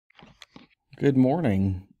Good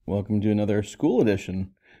morning. Welcome to another school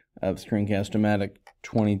edition of Screencast-O-Matic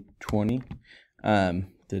 2020.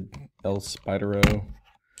 Did El Spidero.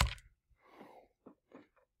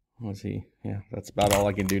 Let's see. Yeah, that's about all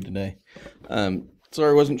I can do today.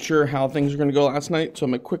 Sorry, I wasn't sure how things were going to go last night, so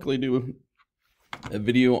I'm going to quickly do a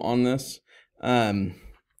video on this. And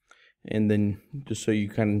then just so you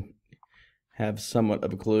kind of have somewhat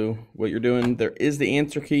of a clue what you're doing. There is the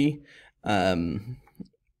answer key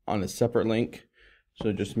on a separate link,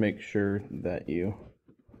 so just make sure that you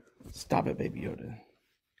stop it, Baby Yoda.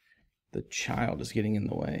 The child is getting in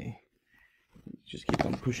the way. Just keep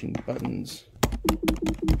on pushing buttons.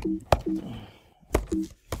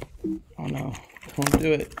 Oh no, don't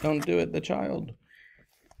do it, don't do it, the child.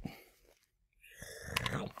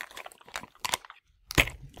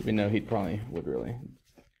 We know he probably would really.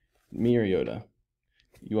 Me or Yoda?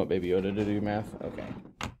 You want Baby Yoda to do math? Okay.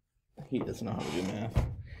 He doesn't know how to do math.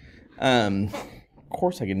 Of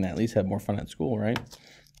course I can at least have more fun at school, right?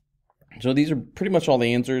 So these are pretty much all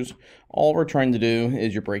the answers. All we're trying to do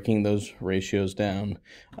is you're breaking those ratios down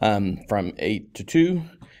from 8 to 2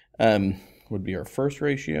 would be our first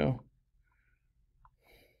ratio.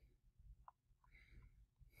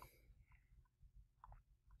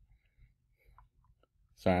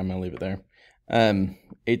 Sorry, I'm going to leave it there.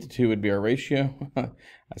 8 to 2 would be our ratio. I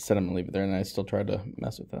said I'm going to leave it there, and I still tried to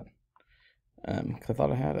mess with that. Because I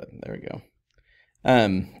thought I had it. There we go.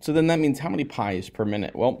 So then that means how many pies per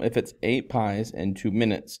minute? Well, if it's 8 pies in 2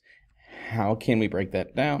 minutes, how can we break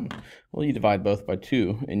that down? Well, you divide both by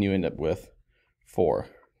 2, and you end up with 4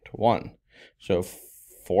 to 1. So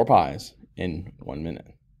 4 pies in 1 minute.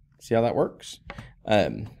 See how that works? Go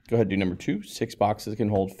ahead and do number 2. 6 boxes can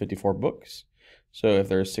hold 54 books. So if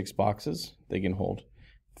there are 6 boxes, they can hold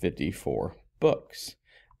 54 books.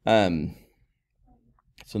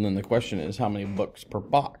 So then the question is, how many books per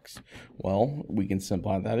box? Well, we can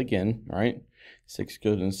simplify that again, right? 6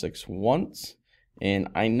 goes in 6 once. And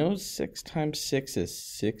I know 6 times 6 is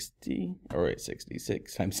 60. Or wait,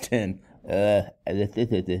 66 times 10. So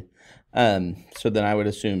then I would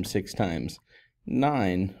assume 6 times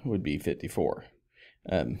 9 would be 54.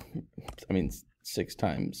 6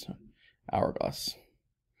 times hourglass.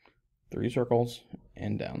 3 circles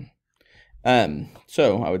and down.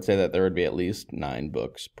 So I would say that there would be at least 9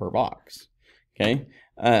 books per box. Okay.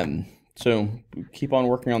 So keep on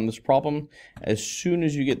working on this problem. As soon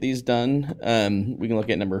as you get these done, we can look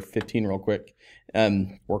at number 15 real quick.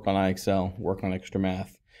 Work on IXL, work on extra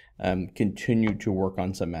math, continue to work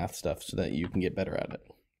on some math stuff so that you can get better at it.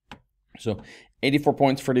 So 84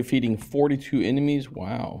 points for defeating 42 enemies.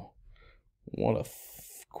 Wow. What a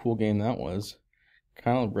cool game that was.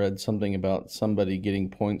 Kind of read something about somebody getting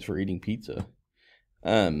points for eating pizza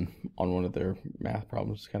on one of their math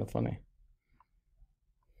problems. It's kind of funny.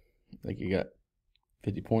 Like you got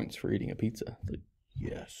 50 points for eating a pizza. Like,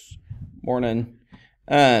 yes. Morning.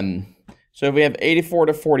 So if we have 84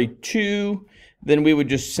 to 42, then we would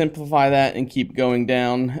just simplify that and keep going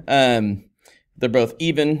down. They're both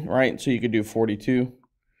even, right? So you could do 42.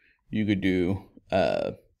 You could do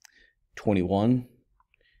 21.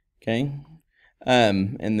 Okay.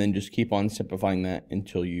 And then just keep on simplifying that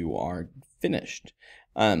until you are finished.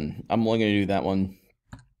 I'm only going to do that one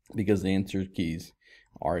because the answer keys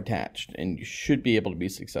are attached and you should be able to be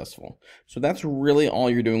successful. So that's really all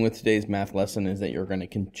you're doing with today's math lesson, is that you're going to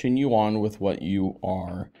continue on with what you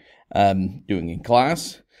are doing in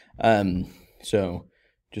class. So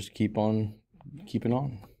just keep on keeping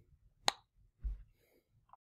on.